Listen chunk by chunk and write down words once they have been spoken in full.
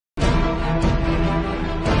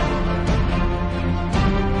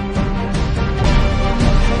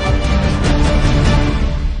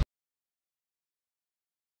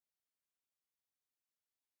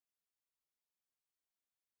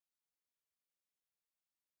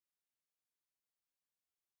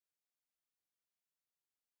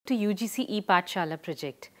to UGC E-Pathshala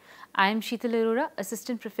project. I am Sheetal Arora,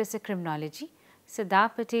 Assistant Professor Criminology, Sardar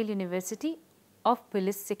Patel University of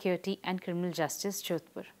Police Security and Criminal Justice,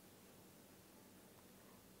 Jodhpur.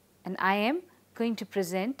 And I am going to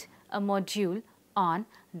present a module on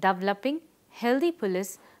developing healthy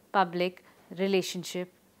police-public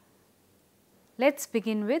relationship. Let's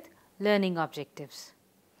begin with learning objectives.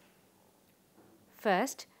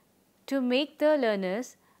 First, to make the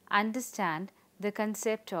learners understand the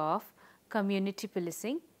concept of community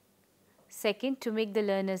policing. Second, to make the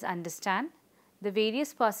learners understand the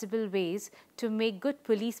various possible ways to make good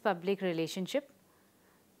police-public relationship.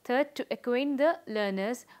 Third, to acquaint the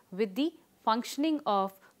learners with the functioning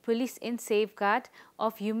of police in safeguard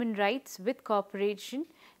of human rights with cooperation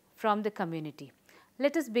from the community.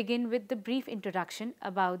 Let us begin with the brief introduction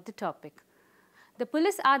about the topic. The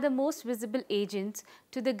police are the most visible agents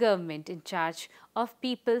to the government in charge of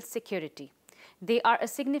people's security. They are a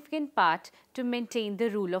significant part to maintain the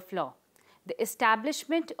rule of law, the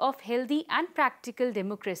establishment of healthy and practical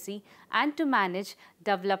democracy, and to manage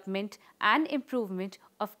development and improvement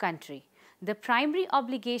of country. The primary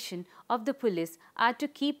obligation of the police are to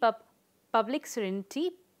keep up public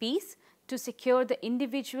serenity, peace, to secure the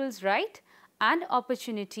individual's right and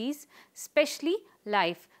opportunities, especially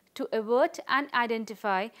life, to avert and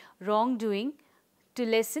identify wrongdoing, to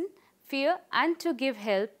lessen fear, and to give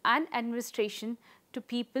help and administration to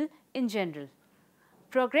people in general.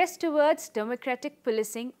 Progress towards democratic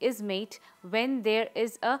policing is made when there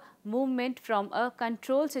is a movement from a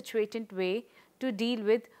control-situated way to deal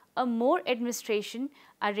with a more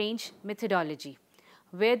administration-arranged methodology,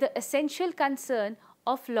 where the essential concern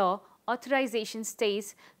of law authorization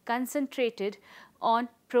stays concentrated on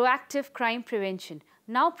proactive crime prevention.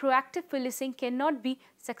 Now, proactive policing cannot be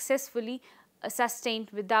successfully sustained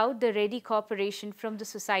without the ready cooperation from the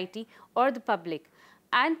society or the public.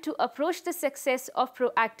 And to approach the success of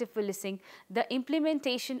proactive policing, the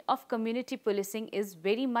implementation of community policing is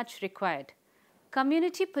very much required.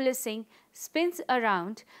 Community policing spins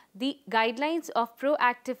around the guidelines of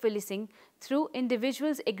proactive policing through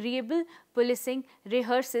individuals' agreeable policing,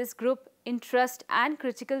 rehearses group interest and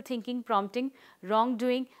critical thinking, prompting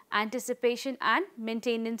wrongdoing, anticipation and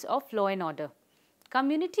maintenance of law and order.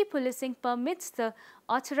 Community policing permits the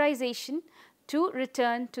authorization to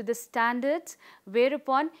return to the standards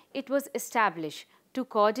whereupon it was established, to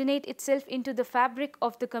coordinate itself into the fabric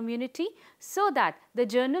of the community so that the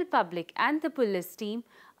general public and the police team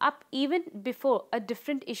up even before a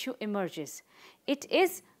different issue emerges. It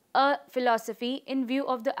is a philosophy in view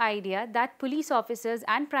of the idea that police officers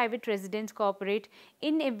and private residents cooperate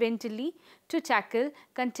inevitably to tackle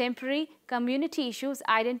contemporary community issues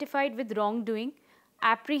identified with wrongdoing,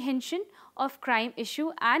 apprehension of crime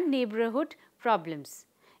issue and neighborhood problems.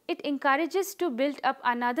 It encourages to build up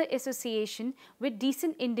another association with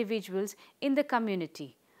decent individuals in the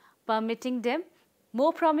community, permitting them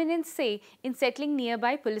more prominent say in settling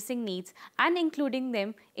nearby policing needs and including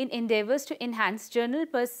them in endeavors to enhance general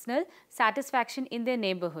personal satisfaction in their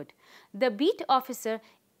neighborhood. The beat officer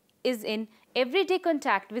is in everyday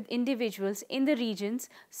contact with individuals in the regions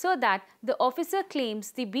so that the officer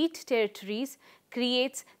claims the beat territories,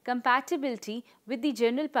 creates compatibility with the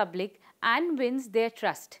general public and wins their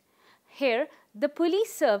trust. Here, the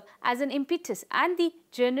police serve as an impetus and the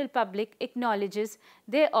general public acknowledges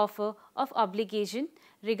their offer of obligation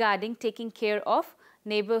regarding taking care of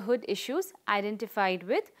neighborhood issues identified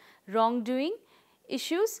with wrongdoing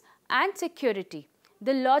issues and security.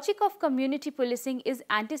 The logic of community policing is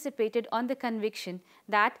anticipated on the conviction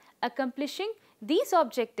that accomplishing these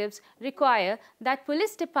objectives require that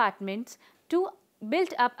police departments to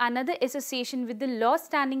build up another association with the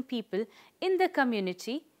law-standing people in the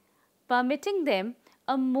community, permitting them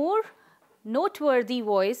a more noteworthy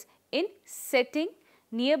voice in setting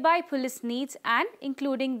nearby police needs and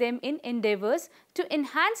including them in endeavors to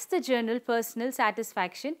enhance the general personal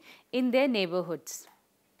satisfaction in their neighborhoods.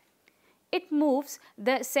 It moves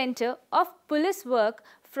the center of police work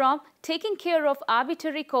from taking care of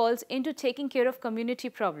arbitrary calls into taking care of community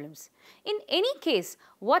problems. In any case,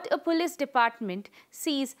 what a police department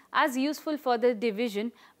sees as useful for the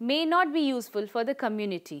division may not be useful for the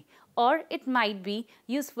community, or it might be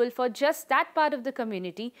useful for just that part of the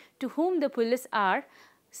community to whom the police are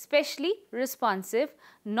specially responsive,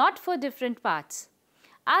 not for different parts.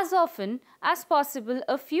 As often as possible,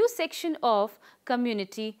 a few sections of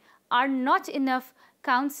community are not enough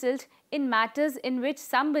counseled in matters in which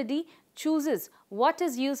somebody chooses what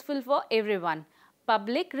is useful for everyone.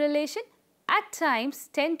 Public relations at times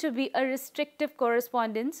tend to be a restrictive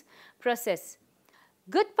correspondence process.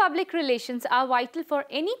 Good public relations are vital for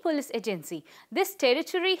any police agency. This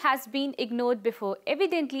territory has been ignored before,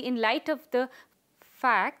 evidently in light of the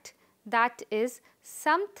fact that is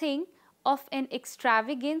something of an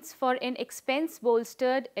extravagance for an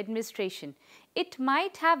expense-bolstered administration. It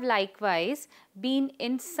might have likewise been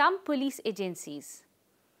in some police agencies.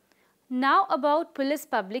 Now about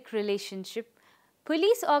police-public relationship.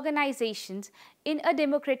 Police organizations in a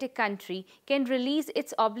democratic country can release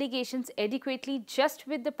its obligations adequately just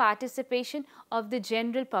with the participation of the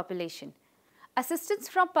general population. Assistance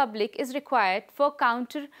from public is required for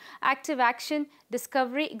counteractive action,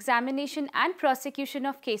 discovery, examination and prosecution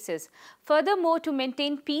of cases. Furthermore, to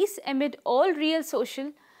maintain peace amid all real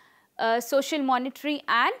social, monetary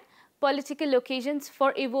and political occasions,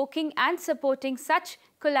 for evoking and supporting such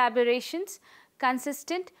collaborations,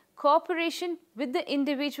 consistent cooperation with the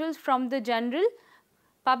individuals from the general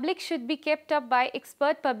public should be kept up by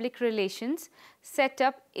expert public relations set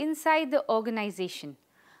up inside the organization.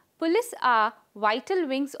 Police are vital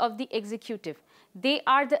wings of the executive. They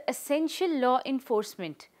are the essential law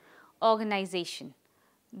enforcement organization.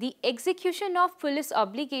 The execution of police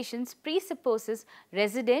obligations presupposes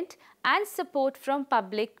resident and support from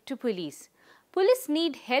public to police. Police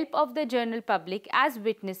need help of the general public as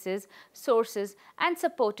witnesses, sources and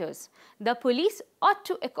supporters. The police ought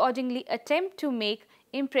to accordingly attempt to make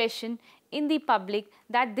impression in the public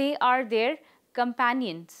that they are their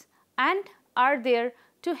companions and are there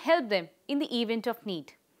to help them in the event of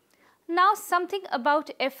need. Now something about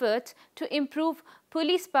efforts to improve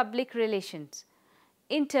police-public relations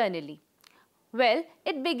internally. Well,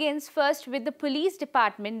 it begins first with the police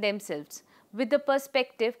department themselves. With the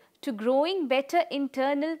perspective to growing better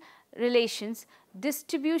internal relations,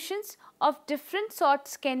 distributions of different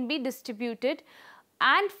sorts can be distributed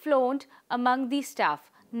and flown among the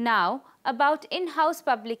staff. Now about in-house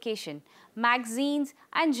publication, magazines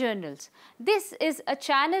and journals. This is a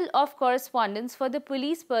channel of correspondence for the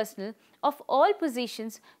police personnel of all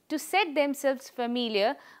positions to set themselves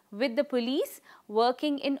familiar with the police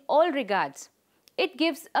working in all regards. It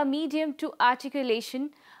gives a medium to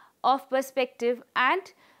articulation of perspective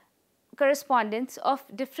and correspondence of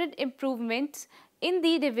different improvements in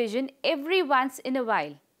the division every once in a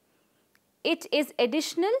while. It is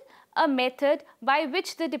additional a method by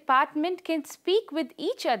which the department can speak with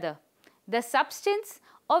each other. The substance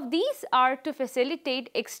of these are to facilitate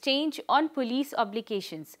exchange on police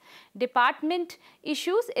obligations. Department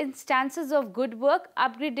issues instances of good work,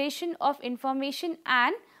 upgradation of information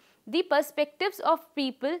and the perspectives of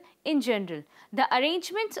people in general. The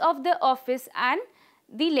arrangements of the office and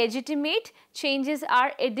the legitimate changes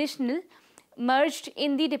are additional merged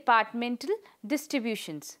in the departmental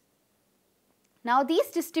distributions. Now these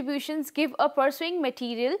distributions give a pursuing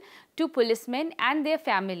material to policemen and their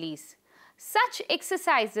families. Such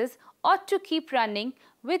exercises ought to keep running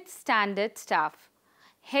with standard staff,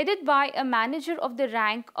 headed by a manager of the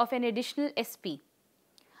rank of an additional SP.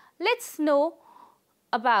 Let's know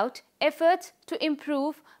about efforts to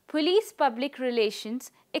improve police public relations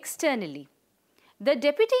externally. The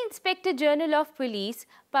Deputy Inspector General of Police,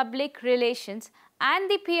 Public Relations and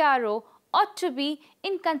the PRO ought to be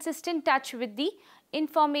in consistent touch with the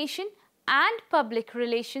Information and Public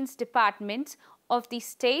Relations departments of the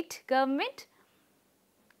state government,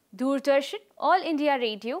 Doordarshan, All India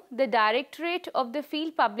Radio, the Directorate of the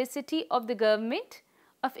Field Publicity of the Government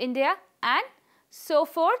of India and so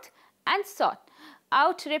forth and sought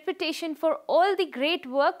out reputation for all the great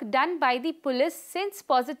work done by the police, since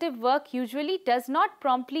positive work usually does not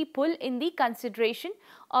promptly pull in the consideration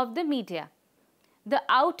of the media. The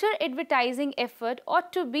outer advertising effort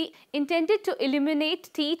ought to be intended to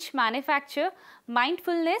illuminate, teach, manufacture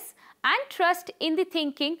mindfulness and trust in the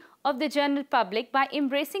thinking of the general public by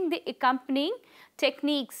embracing the accompanying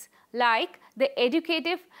techniques like the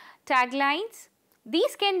educative taglines.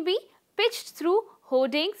 These can be pitched through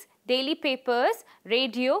hoardings, daily papers,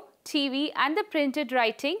 radio, TV and the printed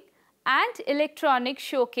writing and electronic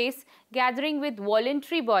showcase gathering with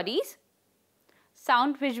voluntary bodies,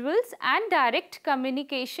 sound visuals and direct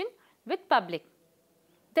communication with public.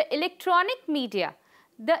 The electronic media.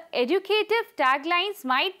 The educative taglines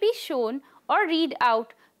might be shown or read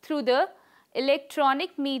out through the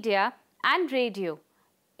electronic media and radio.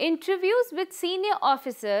 Interviews with senior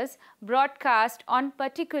officers broadcast on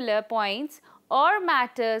particular points or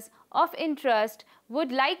matters of interest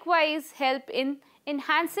would likewise help in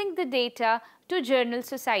enhancing the data to journal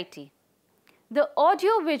society. The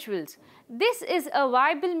audio visuals. This is a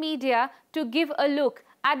viable media to give a look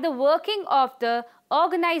at the working of the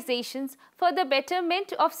organizations for the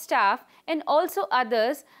betterment of staff and also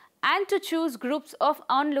others, and to choose groups of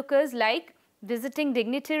onlookers like visiting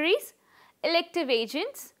dignitaries, elective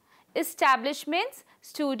agents, establishments,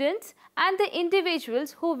 students and the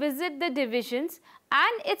individuals who visit the divisions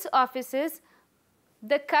and its offices,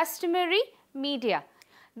 the customary media.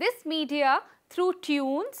 This media through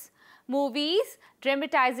tunes, movies,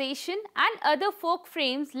 dramatization and other folk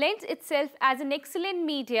frames lends itself as an excellent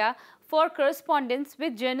media for correspondence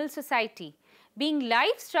with general society. Being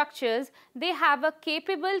live structures, they have a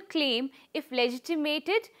capable claim if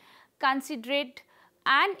legitimated, considered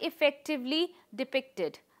and effectively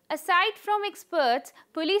depicted. Aside from experts,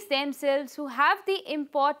 police themselves who have the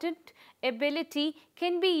important ability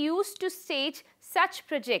can be used to stage such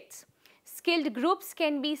projects. Skilled groups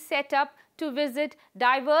can be set up to visit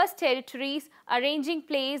diverse territories, arranging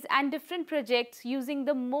plays and different projects using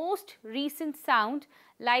the most recent sound,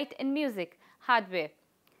 light and music hardware.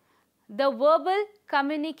 The verbal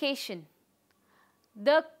communication,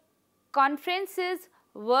 the conferences,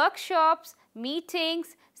 workshops,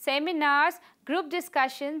 meetings, seminars, group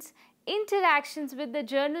discussions, interactions with the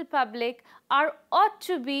general public are ought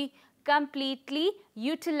to be completely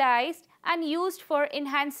utilized and used for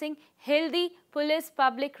enhancing healthy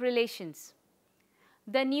police-public relations.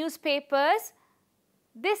 The newspapers,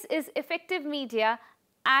 this is effective media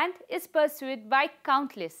and is pursued by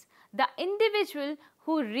countless. The individual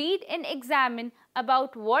who read and examine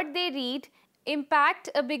about what they read impact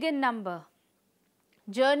a bigger number.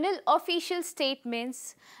 Journal official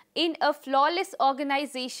statements in a flawless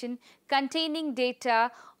organization containing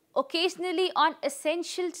data, occasionally on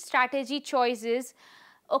essential strategy choices,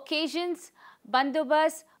 occasions,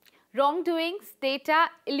 bandobas, wrongdoings, data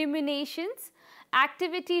eliminations,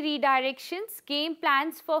 activity redirections, game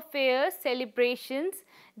plans for fairs, celebrations,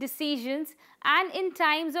 decisions, and in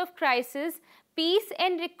times of crisis, peace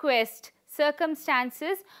and request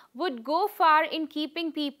circumstances would go far in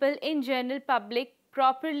keeping people in general public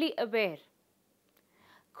properly aware.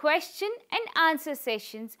 Question and answer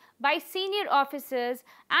sessions by senior officers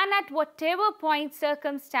and at whatever point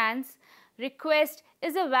circumstance request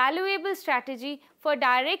is a valuable strategy for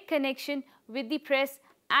direct connection with the press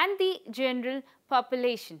and the general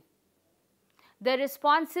population. The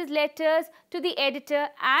responses letters to the editor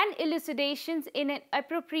and elucidations in an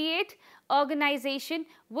appropriate organization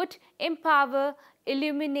would empower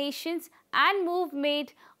illuminations and move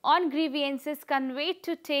made on grievances conveyed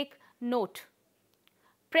to take note.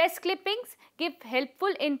 Press clippings give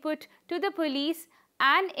helpful input to the police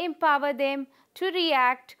and empower them to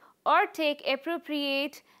react or take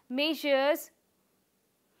appropriate measures.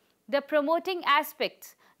 The promoting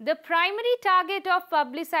aspects. The primary target of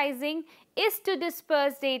publicizing is to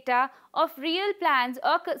disperse data of real plans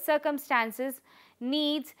or circumstances,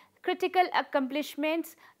 needs, critical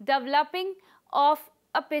accomplishments, developing of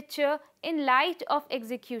a picture in light of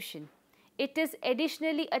execution. It is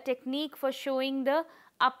additionally a technique for showing the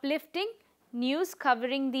uplifting news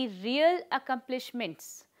covering the real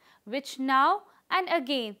accomplishments, which now and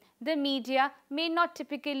again the media may not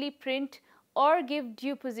typically print or give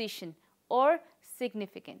due position or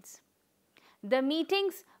significance. The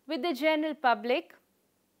meetings with the general public,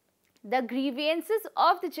 the grievances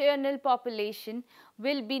of the general population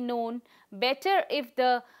will be known better if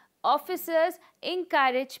the officers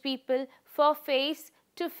encourage people for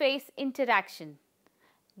face-to-face interaction.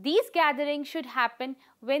 These gatherings should happen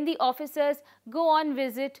when the officers go on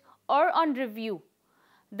visit or on review.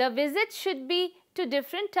 The visits should be to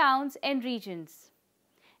different towns and regions.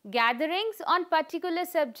 Gatherings on particular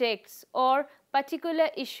subjects or particular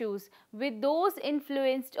issues with those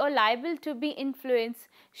influenced or liable to be influenced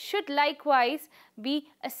should likewise be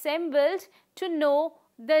assembled to know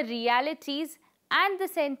the realities and the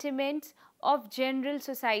sentiments of general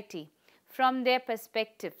society from their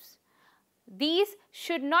perspectives. These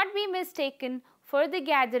should not be mistaken for the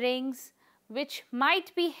gatherings which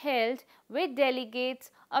might be held with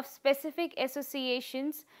delegates of specific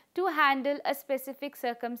associations to handle a specific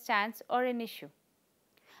circumstance or an issue.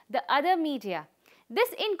 The other media. This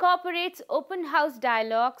incorporates open house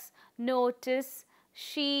dialogues, notice,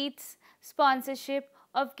 sheets, sponsorship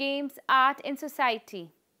of games, art and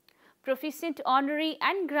society, proficient honorary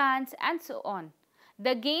and grants and so on.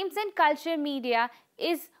 The games and culture media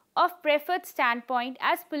is of preferred standpoint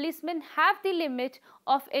as policemen have the limit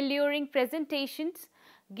of alluring presentations,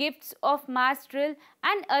 gifts of mass drill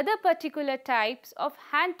and other particular types of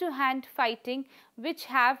hand-to-hand fighting which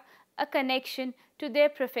have a connection to their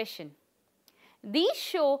profession. These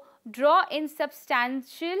show draw in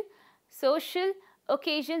substantial social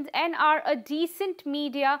occasions and are a decent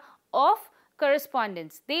media of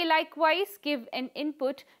correspondence. They likewise give an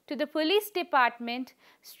input to the police department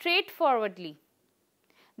straightforwardly.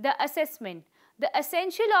 The assessment. The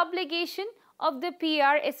essential obligation of the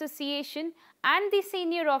PR association and the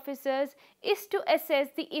senior officers is to assess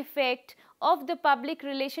the effect of the public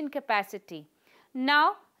relation capacity.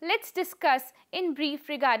 Now, let's discuss in brief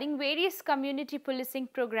regarding various community policing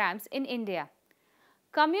programs in India.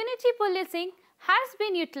 Community policing has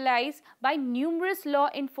been utilized by numerous law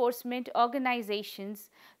enforcement organizations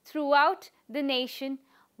throughout the nation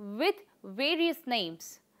with various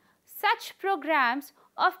names. Such programs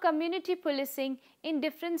of community policing in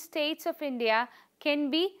different states of India can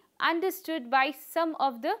be understood by some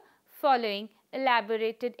of the following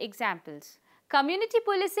elaborated examples. Community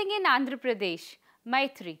policing in Andhra Pradesh,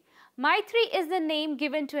 Maitri. Maitri is the name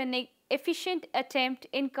given to an efficient attempt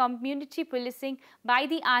in community policing by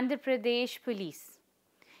the Andhra Pradesh police.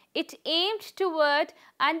 It aimed toward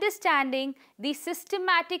understanding the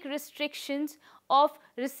systematic restrictions of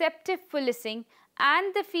receptive policing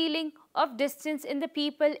and the feeling of distance in the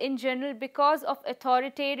people in general because of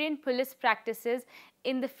authoritarian police practices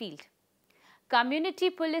in the field. Community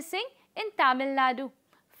policing in Tamil Nadu,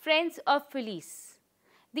 Friends of Police.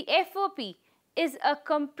 The FOP is a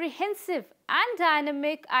comprehensive and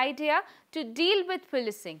dynamic idea to deal with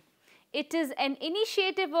policing. It is an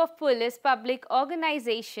initiative of police public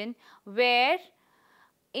organization where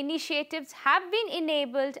initiatives have been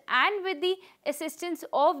enabled, and with the assistance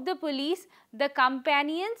of the police, the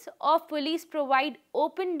companions of police provide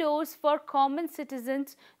open doors for common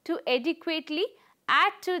citizens to adequately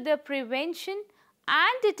add to the prevention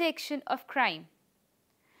and detection of crime.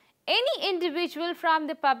 Any individual from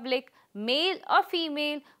the public, male or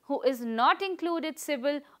female, who is not included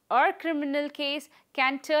civil or criminal case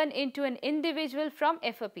can turn into an individual from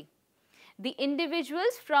FOP. The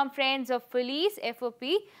individuals from Friends of Police FOP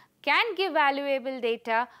can give valuable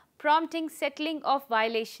data prompting settling of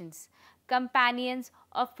violations. Companions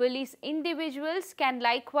of police individuals can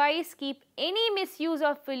likewise keep any misuse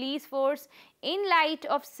of police force in light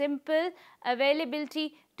of simple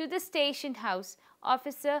availability to the station house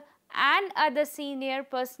officer and other senior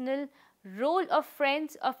personnel role of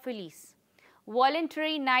Friends of Police.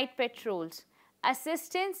 Voluntary night patrols,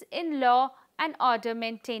 assistance in law and order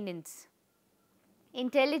maintenance,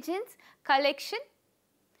 intelligence collection,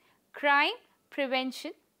 crime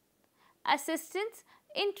prevention, assistance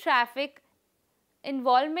in traffic,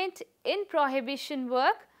 involvement in prohibition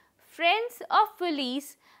work. Friends of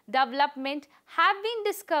Police development have been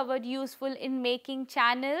discovered useful in making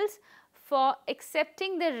channels for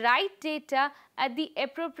accepting the right data at the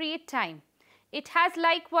appropriate time. It has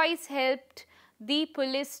likewise helped the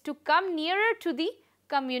police to come nearer to the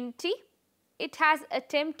community. It has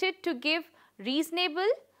attempted to give reasonable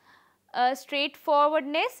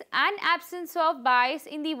straightforwardness and absence of bias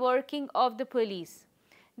in the working of the police.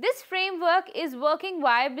 This framework is working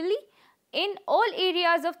viably in all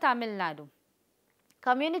areas of Tamil Nadu.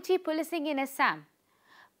 Community policing in Assam.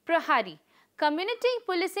 Prahari. Community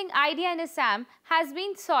policing idea in Assam has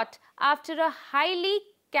been sought after a highly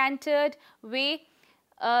cantered way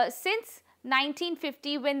since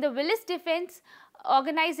 1950, when the Village Defence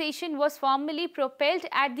Organization was formally propelled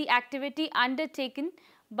at the activity undertaken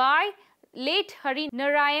by late Hari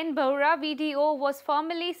Narayan Bohra. VDO was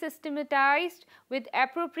formally systematized with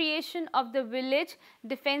appropriation of the Village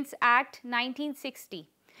Defence Act 1960.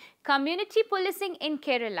 Community policing in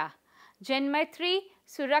Kerala. Janmaithri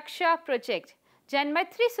Suraksha Project.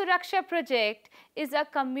 Janmaithri Suraksha Project is a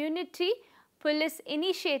community police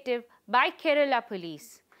initiative by Kerala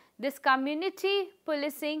Police. This community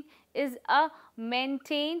policing is a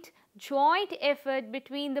maintained joint effort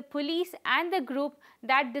between the police and the group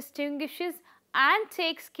that distinguishes and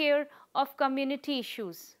takes care of community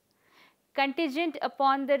issues, contingent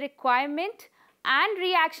upon the requirement and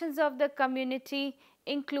reactions of the community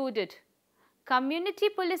included. Community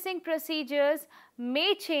policing procedures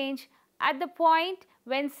may change at the point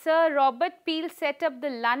when Sir Robert Peel set up the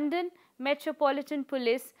London Metropolitan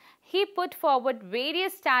Police. He put forward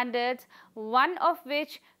various standards, one of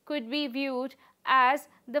which could be viewed as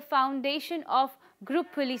the foundation of group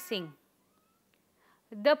policing.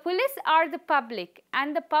 The police are the public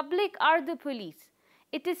and the public are the police.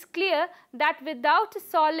 It is clear that without a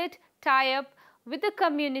solid tie-up with the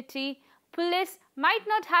community, police might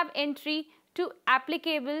not have entry to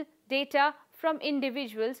applicable data from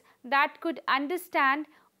individuals that could understand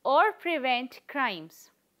or prevent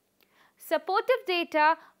crimes. Supportive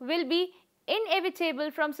data will be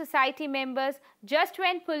inevitable from society members just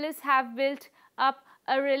when police have built up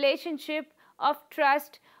a relationship of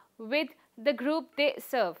trust with the group they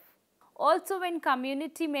serve. Also, when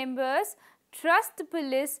community members trust the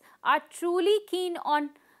police, are truly keen on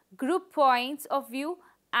group points of view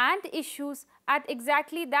and issues, at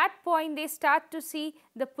exactly that point they start to see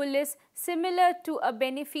the police similar to a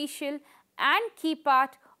beneficial and key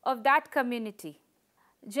part of that community.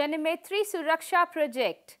 Janmatri Suraksha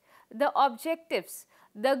Project, the objectives.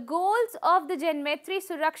 The goals of the Janmatri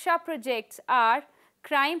Suraksha projects are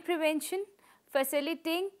crime prevention,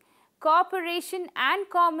 facilitating cooperation and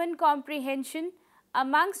common comprehension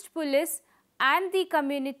amongst police and the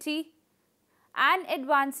community, and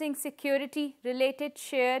advancing security related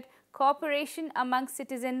shared cooperation amongst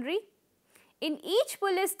citizenry. In each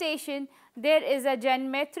police station, there is a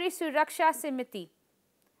Janmatri Suraksha Samiti.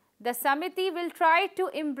 The Samiti will try to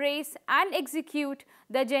embrace and execute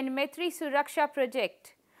the Janmatri Suraksha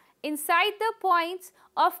project inside the points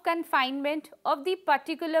of confinement of the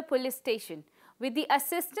particular police station. With the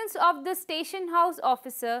assistance of the station house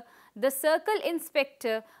officer, the circle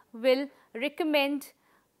inspector will recommend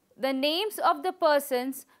the names of the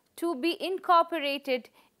persons to be incorporated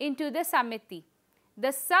into the Samiti.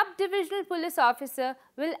 The sub-divisional police officer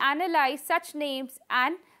will analyze such names,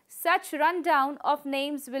 and such rundown of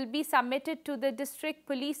names will be submitted to the district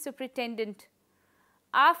police superintendent.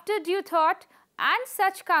 After due thought and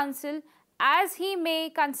such counsel as he may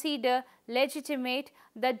consider legitimate,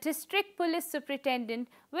 the district police superintendent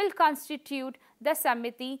will constitute the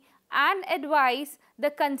Samiti and advise the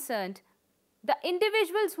concerned. The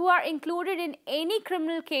individuals who are included in any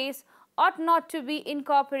criminal case ought not to be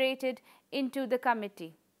incorporated into the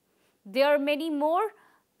committee. There are many more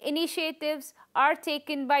initiatives are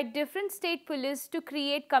taken by different state police to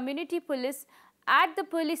create community police at the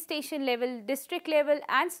police station level, district level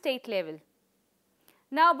and state level.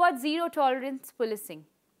 Now about zero tolerance policing.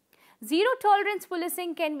 Zero tolerance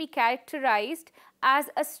policing can be characterized as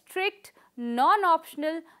a strict,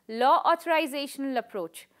 non-optional, law authorizational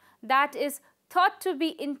approach that is thought to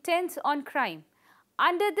be intense on crime.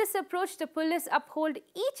 Under this approach, the police uphold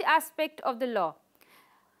each aspect of the law.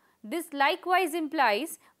 This likewise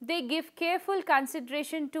implies they give careful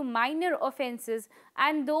consideration to minor offences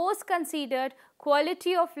and those considered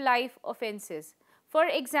quality of life offences. For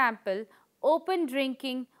example, open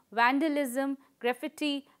drinking, vandalism,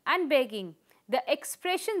 graffiti and begging. The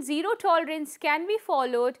expression zero tolerance can be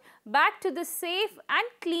followed back to the Safe and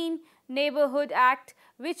Clean Neighborhood Act,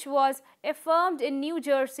 which was affirmed in New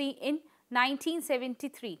Jersey in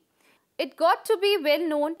 1973. It got to be well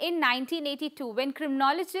known in 1982 when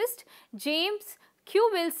criminologists James Q.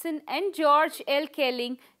 Wilson and George L.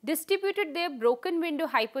 Kelling distributed their broken window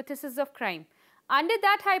hypothesis of crime. Under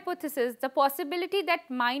that hypothesis, the possibility that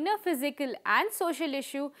minor physical and social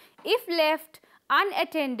issue, if left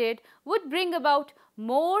unattended, would bring about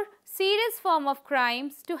more serious form of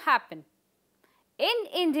crimes to happen. In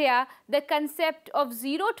India, the concept of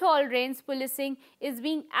zero tolerance policing is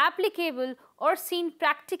being applicable or seen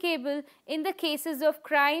practicable in the cases of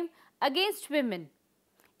crime against women.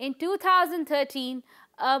 In 2013,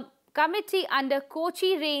 a committee under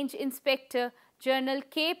Kochi Range Inspector General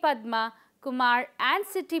K. Padma Kumar and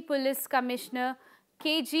City Police Commissioner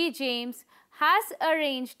K. G. James has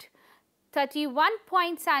arranged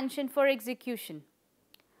 31-point sanction for execution.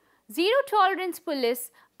 Zero tolerance police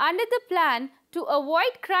under the plan to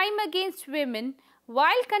avoid crime against women.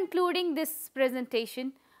 While concluding this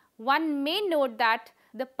presentation, one may note that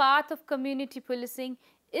the path of community policing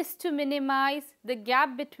is to minimize the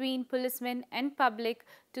gap between policemen and public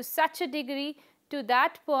to such a degree to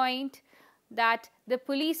that point that the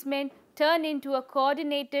policemen turn into a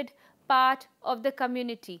coordinated part of the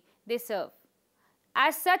community they serve.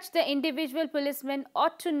 As such, the individual policeman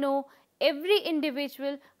ought to know every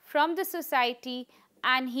individual from the society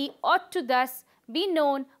and he ought to thus be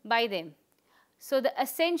known by them. So, the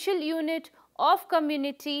essential unit of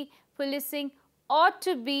community policing ought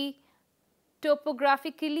to be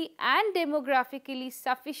topographically and demographically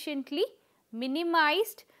sufficiently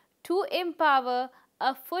minimized to empower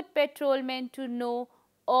a foot patrolman to know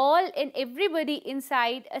all and everybody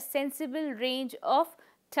inside a sensible range of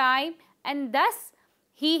time and thus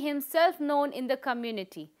he himself known in the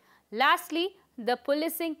community. Lastly, the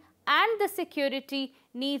policing and the security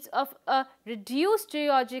needs of a reduced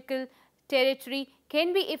geographical territory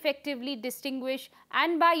can be effectively distinguished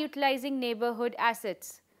and by utilizing neighborhood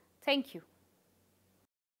assets. Thank you.